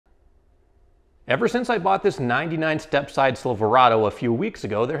Ever since I bought this 99 stepside Silverado a few weeks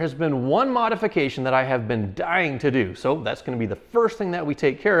ago, there has been one modification that I have been dying to do. So that's going to be the first thing that we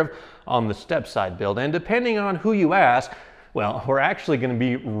take care of on the stepside build. And depending on who you ask, well, we're actually going to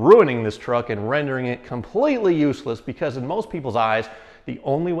be ruining this truck and rendering it completely useless, because in most people's eyes, the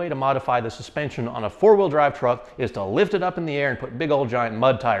only way to modify the suspension on a four-wheel drive truck is to lift it up in the air and put big old giant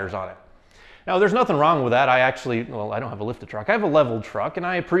mud tires on it. Now, there's nothing wrong with that. I don't have a lifted truck. I have a leveled truck, and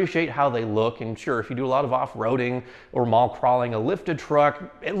I appreciate how they look. And sure, if you do a lot of off-roading or mall crawling, a lifted truck,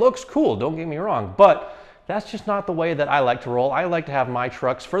 it looks cool, don't get me wrong. But that's just not the way that I like to roll. I like to have my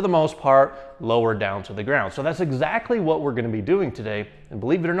trucks, for the most part, lowered down to the ground. So that's exactly what we're going to be doing today. And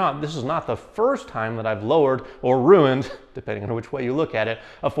believe it or not, this is not the first time that I've lowered or ruined, depending on which way you look at it,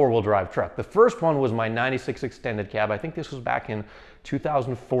 a four-wheel drive truck. The first one was my 96 extended cab. I think this was back in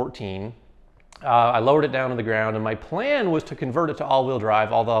 2014. I lowered it down to the ground, and my plan was to convert it to all-wheel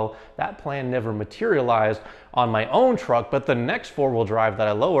drive, although that plan never materialized on my own truck. But the next four-wheel drive that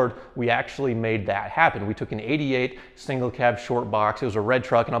I lowered, we actually made that happen. We took an 88 single cab short box. It was a red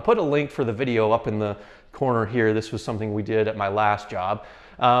truck, and I'll put a link for the video up in the corner here. This was something we did at my last job.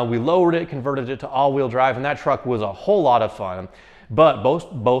 We lowered it, converted it to all-wheel drive, and that truck was a whole lot of fun. But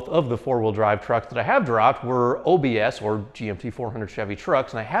both of the four-wheel drive trucks that I have dropped were OBS or GMT400 Chevy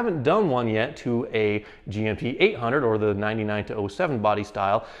trucks, and I haven't done one yet to a GMT800 or the 99 to 07 body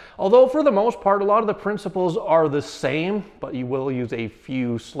style. Although for the most part, a lot of the principles are the same, but you will use a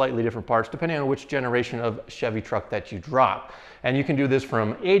few slightly different parts depending on which generation of Chevy truck that you drop. And you can do this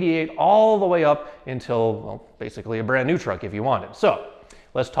from 88 all the way up until, well, basically a brand new truck if you want it. So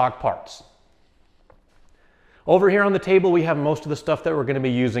let's talk parts. Over here on the table, we have most of the stuff that we're going to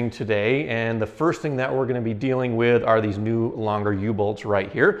be using today, and the first thing that we're going to be dealing with are these new longer U-bolts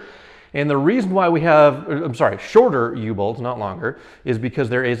right here. And the reason why we have, shorter U-bolts, not longer, is because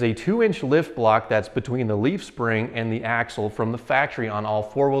there is a 2-inch lift block that's between the leaf spring and the axle from the factory on all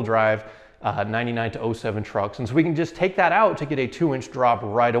four-wheel drive 99 to 07 trucks. And so we can just take that out to get a 2-inch drop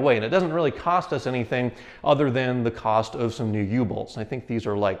right away. And it doesn't really cost us anything other than the cost of some new U-bolts. I think these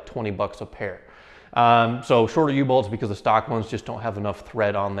are like 20 bucks a pair. So shorter U-bolts because the stock ones just don't have enough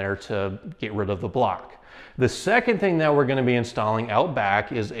thread on there to get rid of the block. The second thing that we're going to be installing out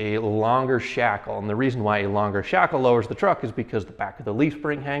back is a longer shackle. And the reason why a longer shackle lowers the truck is because the back of the leaf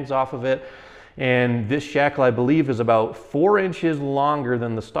spring hangs off of it. And this shackle, I believe, is about 4 inches longer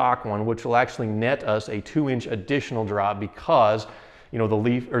than the stock one, which will actually net us a 2-inch additional drop because, you know, the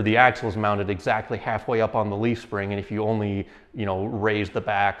leaf or the axle is mounted exactly halfway up on the leaf spring, and if you only, you know, raise the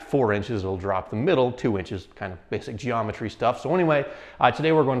back 4 inches, it'll drop the middle 2 inches, kind of basic geometry stuff. So anyway,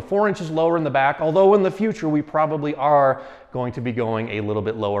 today we're going 4 inches lower in the back, although in the future we probably are going to be going a little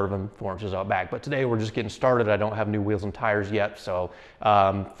bit lower than 4 inches out back. But today we're just getting started. I don't have new wheels and tires yet, so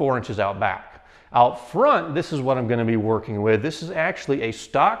 4 inches out back. Out front, this is what I'm going to be working with. This is actually a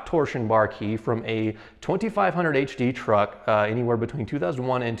stock torsion bar key from a 2500 HD truck, anywhere between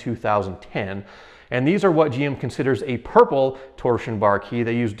 2001 and 2010. And these are what GM considers a purple torsion bar key.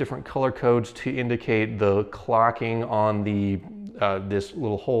 They use different color codes to indicate the clocking on the this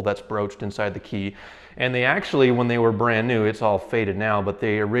little hole that's broached inside the key. And they actually, when they were brand new, it's all faded now, but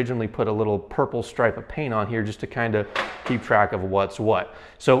they originally put a little purple stripe of paint on here just to kind of keep track of what's what.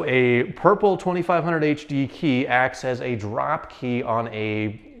 So a purple 2500 HD key acts as a drop key on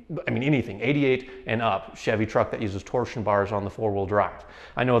anything 88 and up Chevy truck that uses torsion bars on the four-wheel drive.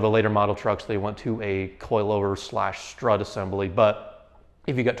 I know the later model trucks, they went to a coilover / strut assembly, but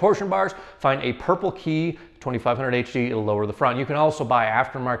if you got torsion bars, find a purple key, 2500 HD, it'll lower the front. You can also buy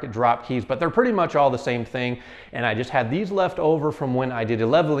aftermarket drop keys, but they're pretty much all the same thing. And I just had these left over from when I did a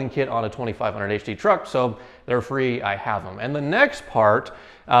leveling kit on a 2500 HD truck, so they're free, I have them. And the next part,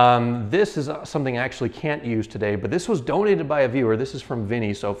 this is something I actually can't use today, but this was donated by a viewer. This is from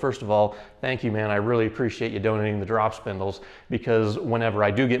Vinny, so first of all, thank you, man. I really appreciate you donating the drop spindles, because whenever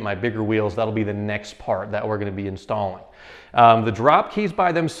I do get my bigger wheels, that'll be the next part that we're going to be installing. The drop keys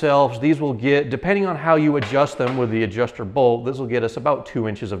by themselves, these will get, depending on how you adjust them with the adjuster bolt, this will get us about 2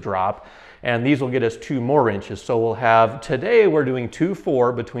 inches of drop, and these will get us 2 more inches. So we'll have, today we're doing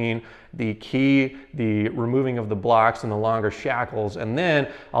 2-4 between the key, the removing of the blocks, and the longer shackles, and then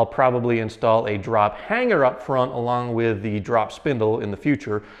I'll probably install a drop hanger up front along with the drop spindle in the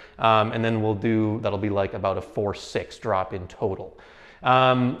future, and then that'll be like about a 4-6 drop in total.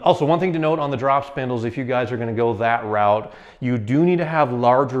 Also, one thing to note on the drop spindles, if you guys are going to go that route, you do need to have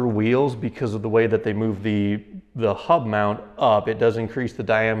larger wheels because of the way that they move the hub mount up. It does increase the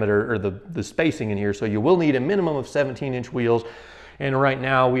diameter or the spacing in here, so you will need a minimum of 17-inch wheels. And right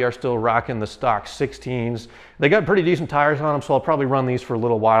now we are still rocking the stock 16s. They got pretty decent tires on them, so I'll probably run these for a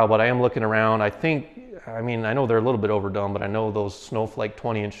little while, but I am looking around. I mean, I know they're a little bit overdone, but I know those Snowflake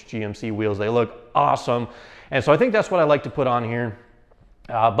 20-inch GMC wheels, they look awesome. And so I think that's what I like to put on here.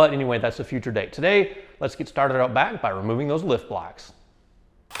 But anyway, that's a future date. Today, let's get started out back by removing those lift blocks.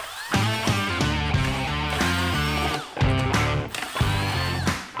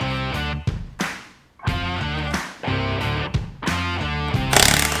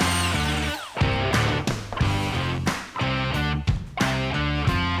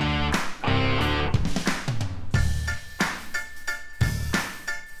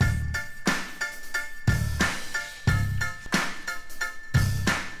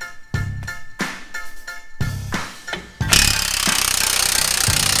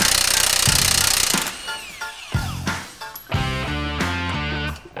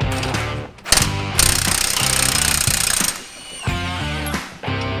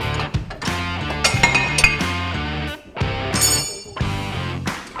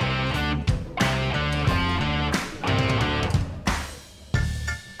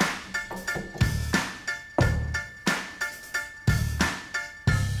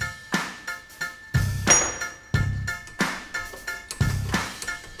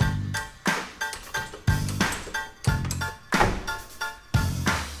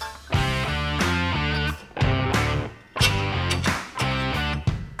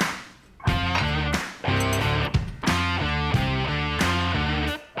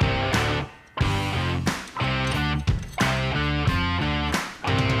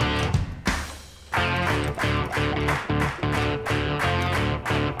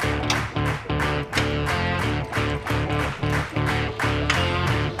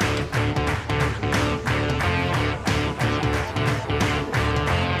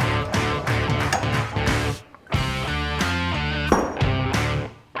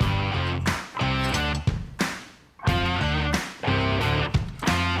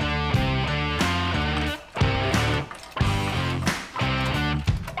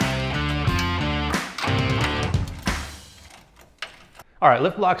 All right,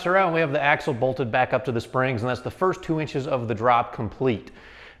 lift blocks are out and we have the axle bolted back up to the springs, and that's the first 2 inches of the drop complete.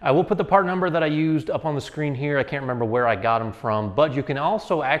 I will put the part number that I used up on the screen here. I can't remember where I got them from, but you can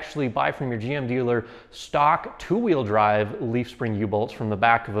also actually buy from your GM dealer stock two-wheel drive leaf spring U-bolts from the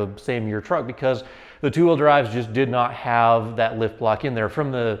back of a same year truck, because the two-wheel drives just did not have that lift block in there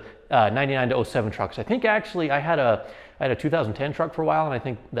from the 99 to 07 trucks. I think actually I had a 2010 truck for a while, and I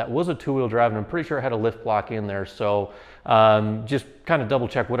think that was a two-wheel drive, and I'm pretty sure I had a lift block in there. So just kind of double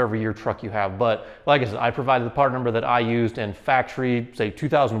check whatever year truck you have. But like I said, I provided the part number that I used, and factory, say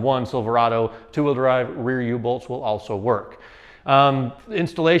 2001 Silverado two-wheel drive rear U-bolts will also work.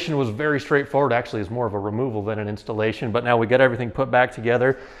 Installation was very straightforward. Actually, it's more of a removal than an installation, but now we got everything put back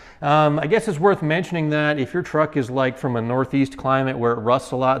together. I guess it's worth mentioning that if your truck is like from a northeast climate where it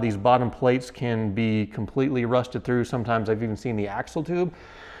rusts a lot, these bottom plates can be completely rusted through. Sometimes I've even seen the axle tube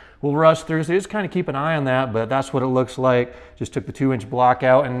will rust through, so just kind of keep an eye on that, but that's what it looks like. Just took the 2-inch block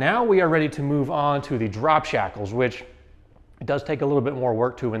out, and now we are ready to move on to the drop shackles, which it does take a little bit more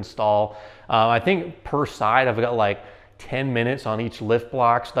work to install. I think per side I've got like 10 minutes on each lift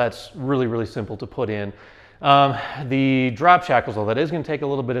block, so that's really, really simple to put in. The drop shackles, though, that is going to take a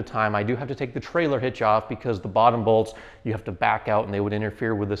little bit of time. I do have to take the trailer hitch off because the bottom bolts you have to back out and they would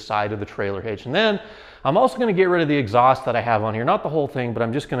interfere with the side of the trailer hitch. And then I'm also going to get rid of the exhaust that I have on here. Not the whole thing, but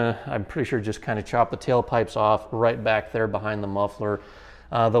I'm pretty sure just kind of chop the tailpipes off right back there behind the muffler.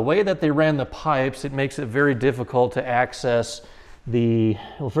 The way that they ran the pipes, it makes it very difficult to access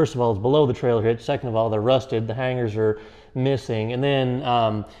well, first of all, it's below the trailer hitch. Second of all, they're rusted. The hangers are missing. And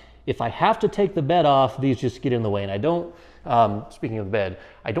then if I have to take the bed off, these just get in the way. And I don't, speaking of the bed,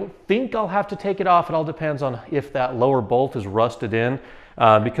 I don't think I'll have to take it off. It all depends on if that lower bolt is rusted in,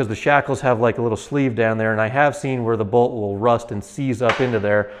 because the shackles have like a little sleeve down there, and I have seen where the bolt will rust and seize up into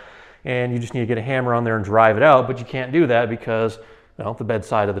there, and you just need to get a hammer on there and drive it out, but you can't do that because, well, the bed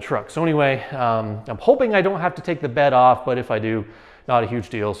side of the truck. So anyway, I'm hoping I don't have to take the bed off, but if I do, not a huge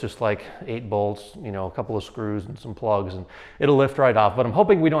deal. It's just like 8 bolts, you know, a couple of screws and some plugs, and it'll lift right off. But I'm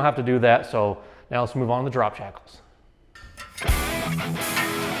hoping we don't have to do that. So now let's move on to the drop shackles.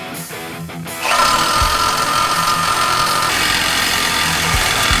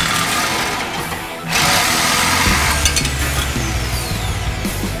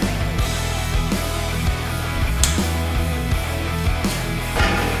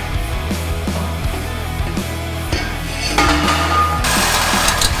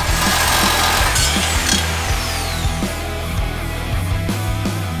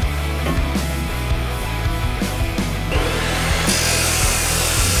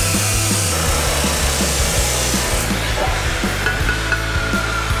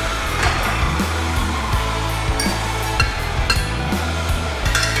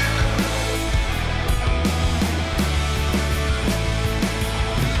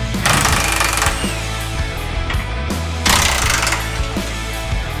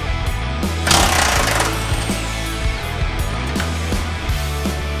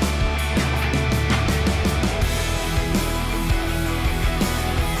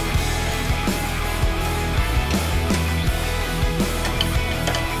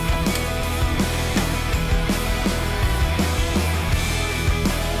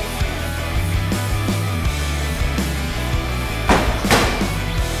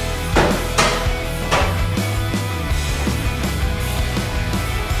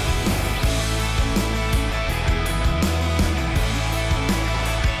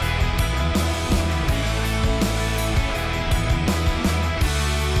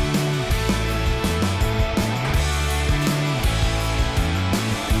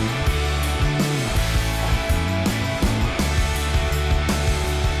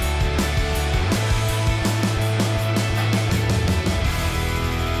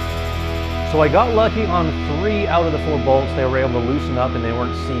 So I got lucky on 3 out of the 4 bolts. They were able to loosen up and they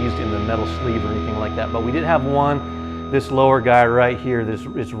weren't seized in the metal sleeve or anything like that. But we did have one, this lower guy right here, this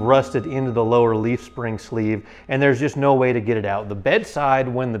is rusted into the lower leaf spring sleeve, and there's just no way to get it out. The bed side,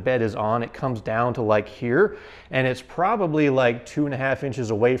 when the bed is on, it comes down to like here, and it's probably like 2.5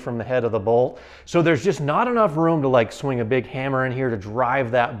 inches away from the head of the bolt. So there's just not enough room to like swing a big hammer in here to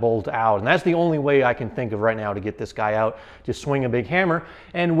drive that bolt out. And that's the only way I can think of right now to get this guy out, just swing a big hammer.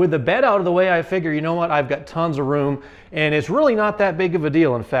 And with the bed out of the way, I figure, you know what, I've got tons of room, and it's really not that big of a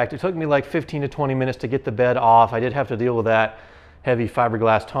deal. In fact, it took me like 15 to 20 minutes to get the bed off. I did have to deal with that heavy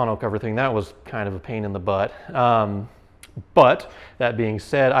fiberglass tonneau cover thing. That was kind of a pain in the butt. But that being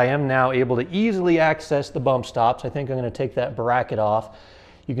said, I am now able to easily access the bump stops. I think I'm going to take that bracket off.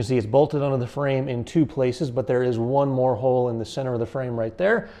 You can see it's bolted onto the frame in 2 places, but there is one more hole in the center of the frame right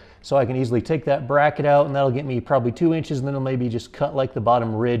there. So I can easily take that bracket out, and that'll get me probably 2 inches, and then it'll maybe just cut like the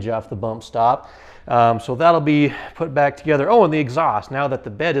bottom ridge off the bump stop. So that'll be put back together. Oh, and the exhaust. Now that the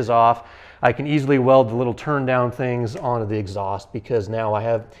bed is off, I can easily weld the little turn down things onto the exhaust, because now I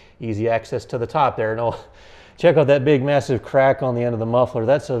have easy access to the top there. And check out that big massive crack on the end of the muffler.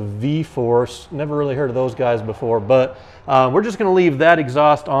 That's a V-Force. Never really heard of those guys before, but we're just gonna leave that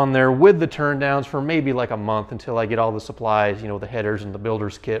exhaust on there with the turn downs for maybe like a month until I get all the supplies, you know, the headers and the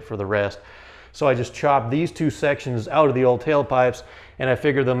builder's kit for the rest. So I just chopped these 2 sections out of the old tailpipes, and I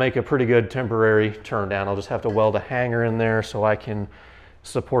figured they'll make a pretty good temporary turn down. I'll just have to weld a hanger in there so I can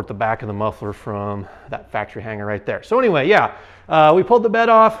support the back of the muffler from that factory hanger right there. So anyway, yeah, we pulled the bed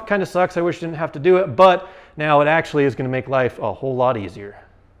off. Kind of sucks. I wish I didn't have to do it, but now it actually is going to make life a whole lot easier.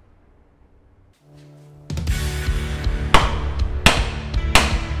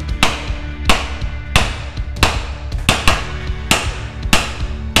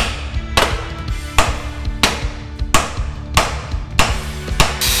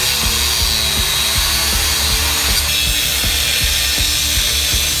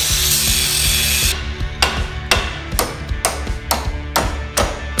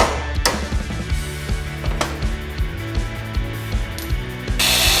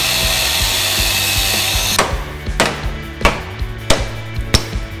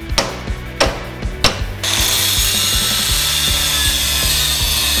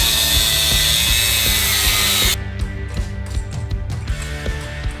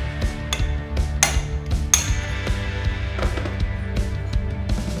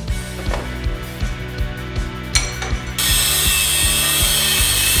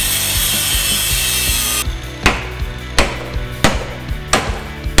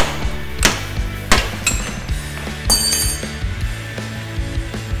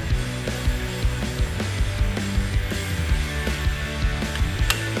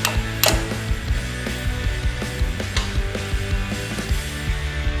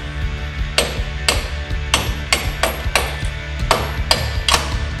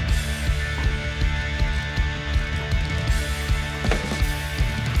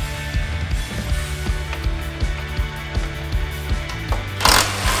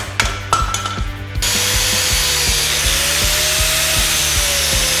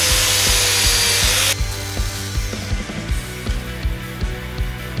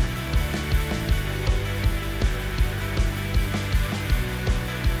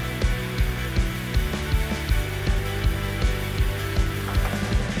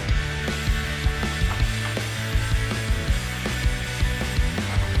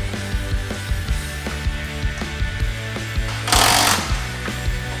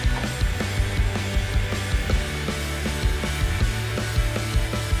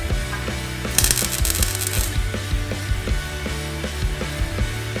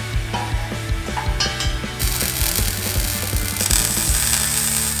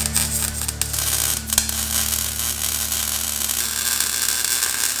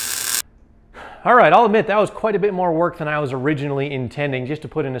 All right, I'll admit that was quite a bit more work than I was originally intending, just to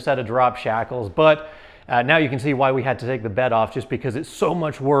put in a set of drop shackles, but now you can see why we had to take the bed off, just because it's so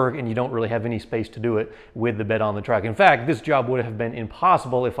much work and you don't really have any space to do it with the bed on the truck. In fact, this job would have been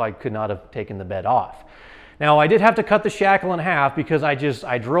impossible if I could not have taken the bed off. Now, I did have to cut the shackle in half because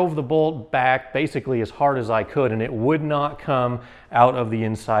I drove the bolt back basically as hard as I could, and it would not come out of the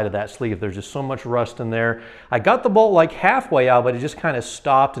inside of that sleeve. There's just so much rust in there. I got the bolt like halfway out, but it just kind of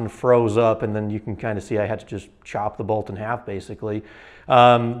stopped and froze up, and then you can kind of see I had to just chop the bolt in half basically.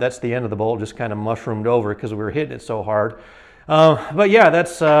 That's the end of the bolt, just kind of mushroomed over because we were hitting it so hard. But yeah,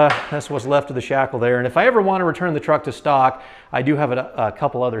 that's what's left of the shackle there. And if I ever want to return the truck to stock, I do have a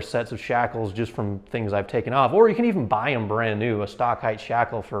couple other sets of shackles just from things I've taken off. Or you can even buy them brand new, a stock height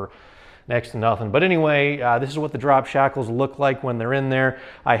shackle for next to nothing. But anyway, this is what the drop shackles look like when they're in there.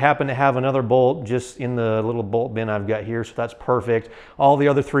 I happen to have another bolt just in the little bolt bin I've got here, so that's perfect. All the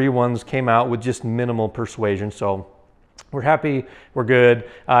other 3 ones came out with just minimal persuasion, so we're happy, we're good.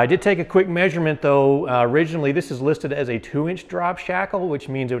 I did take a quick measurement though. Originally this is listed as a 2-inch drop shackle, which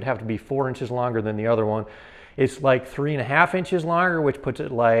means it would have to be 4 inches longer than the other one. It's like 3.5 inches longer, which puts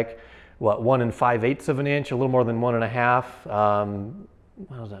it like, what, 1 5/8 of an inch, a little more than 1.5.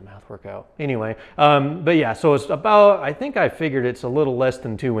 How does that math work out? Anyway, but yeah, so it's about, I think I figured it's a little less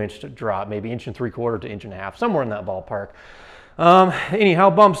than 2-inch to drop, maybe 1 3/4 to 1.5 inches, somewhere in that ballpark. Anyhow,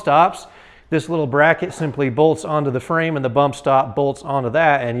 bump stops. This little bracket simply bolts onto the frame and the bump stop bolts onto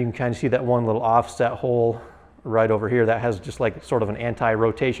that, and you can kind of see that one little offset hole right over here that has just like sort of an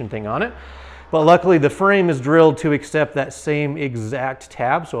anti-rotation thing on it. But luckily the frame is drilled to accept that same exact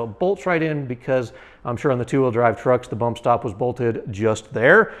tab, so it bolts right in, because I'm sure on the 2-wheel drive trucks the bump stop was bolted just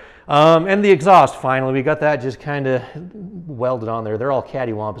there. And the exhaust, finally, we got that just kind of welded on there. They're all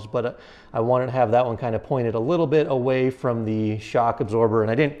cattywampus, but I wanted to have that one kind of pointed a little bit away from the shock absorber,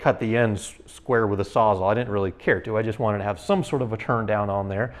 and I didn't cut the ends square with a Sawzall. I didn't really care to. I just wanted to have some sort of a turn down on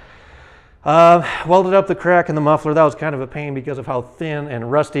there. Welded up the crack in the muffler. That was kind of a pain because of how thin and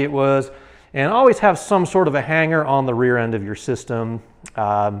rusty it was. And always have some sort of a hanger on the rear end of your system.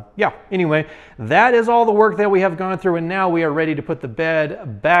 Yeah, anyway, that is all the work that we have gone through, and now we are ready to put the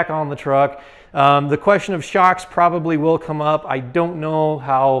bed back on the truck. The question of shocks probably will come up. I don't know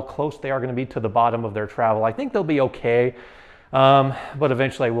how close they are going to be to the bottom of their travel. I think they'll be okay, but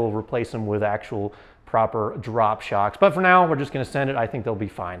eventually I will replace them with actual proper drop shocks. But for now, we're just going to send it. I think they'll be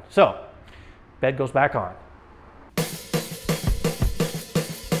fine. So, bed goes back on.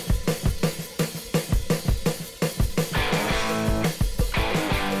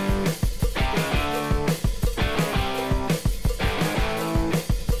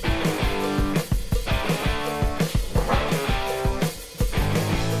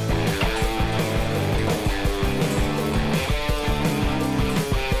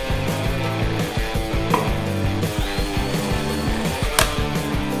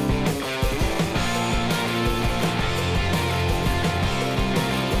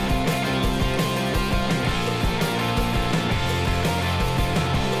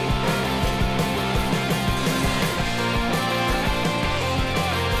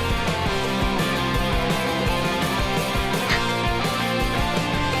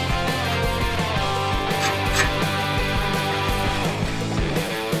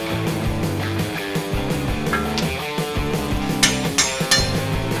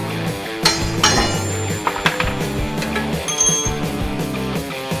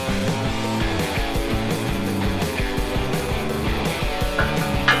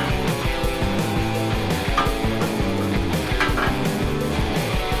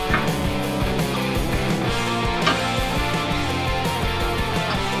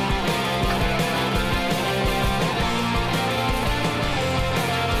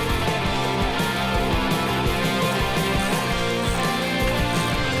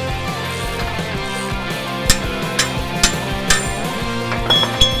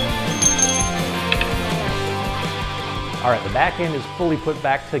 All right, the back end is fully put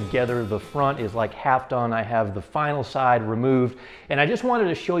back together. The front is like half done. I have the final side removed. And I just wanted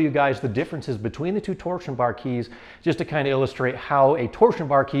to show you guys the differences between the 2 torsion bar keys, just to kind of illustrate how a torsion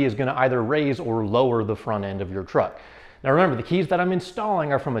bar key is gonna either raise or lower the front end of your truck. Now remember, the keys that I'm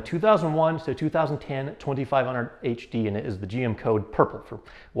installing are from a 2001 to 2010 2500 HD, and it is the GM code purple for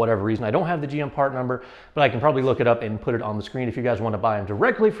whatever reason. I don't have the GM part number, but I can probably look it up and put it on the screen if you guys want to buy them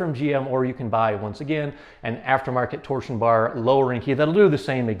directly from GM, or you can buy, once again, an aftermarket torsion bar lowering key that'll do the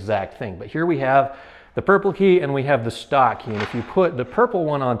same exact thing. But here we have the purple key and we have the stock key, and if you put the purple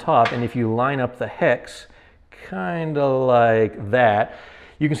one on top and if you line up the hex kind of like that,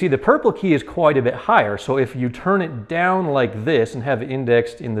 you can see the purple key is quite a bit higher. So if you turn it down like this and have it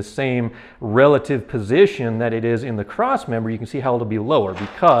indexed in the same relative position that it is in the cross member, you can see how it'll be lower,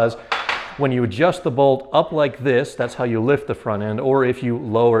 because when you adjust the bolt up like this, that's how you lift the front end, or if you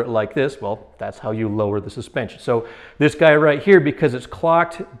lower it like this, well, that's how you lower the suspension. So this guy right here, because it's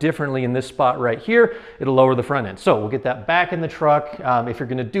clocked differently in this spot right here, it'll lower the front end. So we'll get that back in the truck. If you're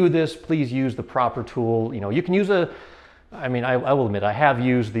gonna do this, please use the proper tool. You know, you can use I will admit, I have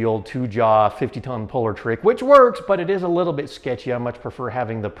used the old 2-jaw 50-ton puller trick, which works, but it is a little bit sketchy. I much prefer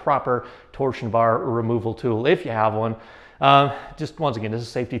having the proper torsion bar removal tool if you have one. Just once again, this is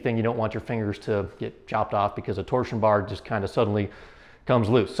a safety thing. You don't want your fingers to get chopped off because a torsion bar just kind of suddenly comes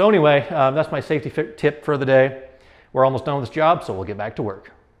loose. So anyway, that's my safety tip for the day. We're almost done with this job, so we'll get back to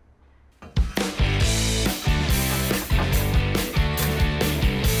work.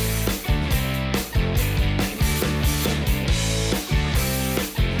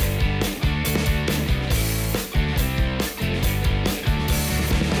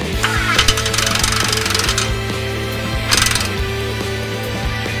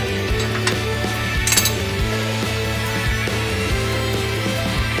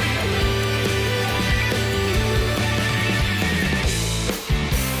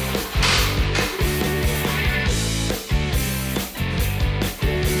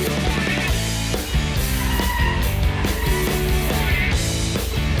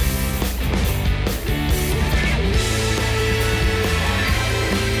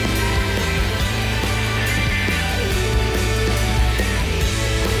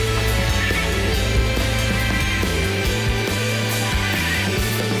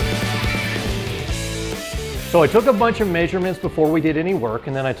 So I took a bunch of measurements before we did any work,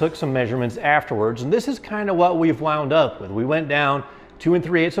 and then I took some measurements afterwards, and this is kind of what we've wound up with. We went down 2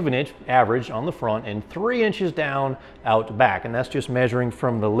 3/8 of an inch average on the front and 3 inches down out back, and that's just measuring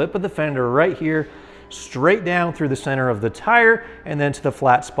from the lip of the fender right here straight down through the center of the tire and then to the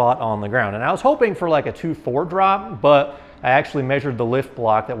flat spot on the ground. And I was hoping for like a 2/4 drop, but I actually measured the lift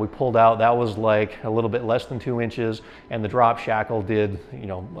block that we pulled out. That was like a little bit less than 2 inches, and the drop shackle did, you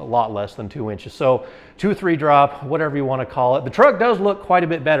know, a lot less than 2 inches. So 2-3 drop, whatever you want to call it. The truck does look quite a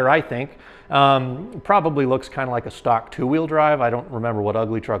bit better, I think. Probably looks kind of like a stock 2-wheel drive. I don't remember what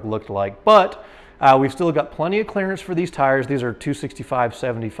Ugly Truck looked like, but we've still got plenty of clearance for these tires. These are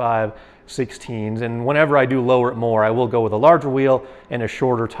 265/75 16s, and whenever I do lower it more, I will go with a larger wheel and a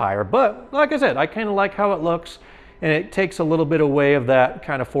shorter tire. But like I said, I kind of like how it looks, and it takes a little bit away of that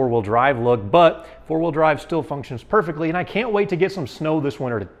kind of 4-wheel drive look, but 4-wheel drive still functions perfectly, and I can't wait to get some snow this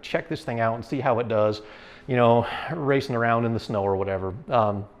winter to check this thing out and see how it does, you know, racing around in the snow or whatever.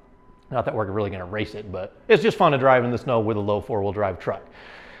 Not that we're really going to race it, but it's just fun to drive in the snow with a low 4-wheel drive truck.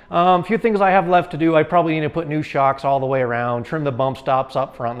 A few things I have left to do. I probably need to put new shocks all the way around, trim the bump stops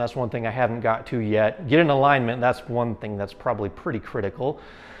up front. That's one thing I haven't got to yet. Get an alignment. That's one thing that's probably pretty critical.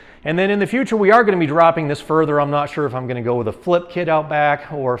 And then in the future, we are going to be dropping this further. I'm not sure if I'm going to go with a flip kit out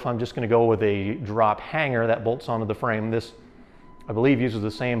back or if I'm just going to go with a drop hanger that bolts onto the frame. This, I believe, uses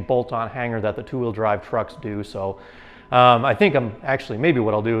the same bolt-on hanger that the 2-wheel drive trucks do. So I think maybe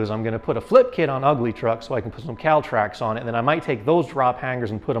what I'll do is I'm going to put a flip kit on Ugly Truck so I can put some Caltrax on it. And then I might take those drop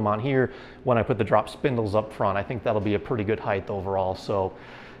hangers and put them on here when I put the drop spindles up front. I think that'll be a pretty good height overall. So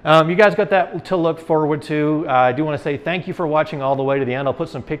you guys got that to look forward to. I do want to say thank you for watching all the way to the end. I'll put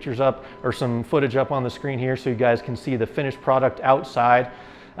some pictures up or some footage up on the screen here so you guys can see the finished product outside.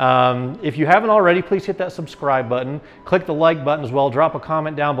 If you haven't already, please hit that subscribe button. Click the like button as well. Drop a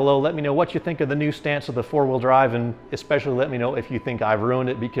comment down below. Let me know what you think of the new stance of the 4-wheel drive, and especially let me know if you think I've ruined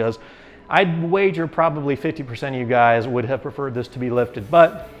it, because I'd wager probably 50% of you guys would have preferred this to be lifted,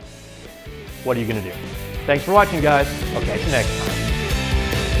 but what are you going to do? Thanks for watching, guys. I'll catch you next time.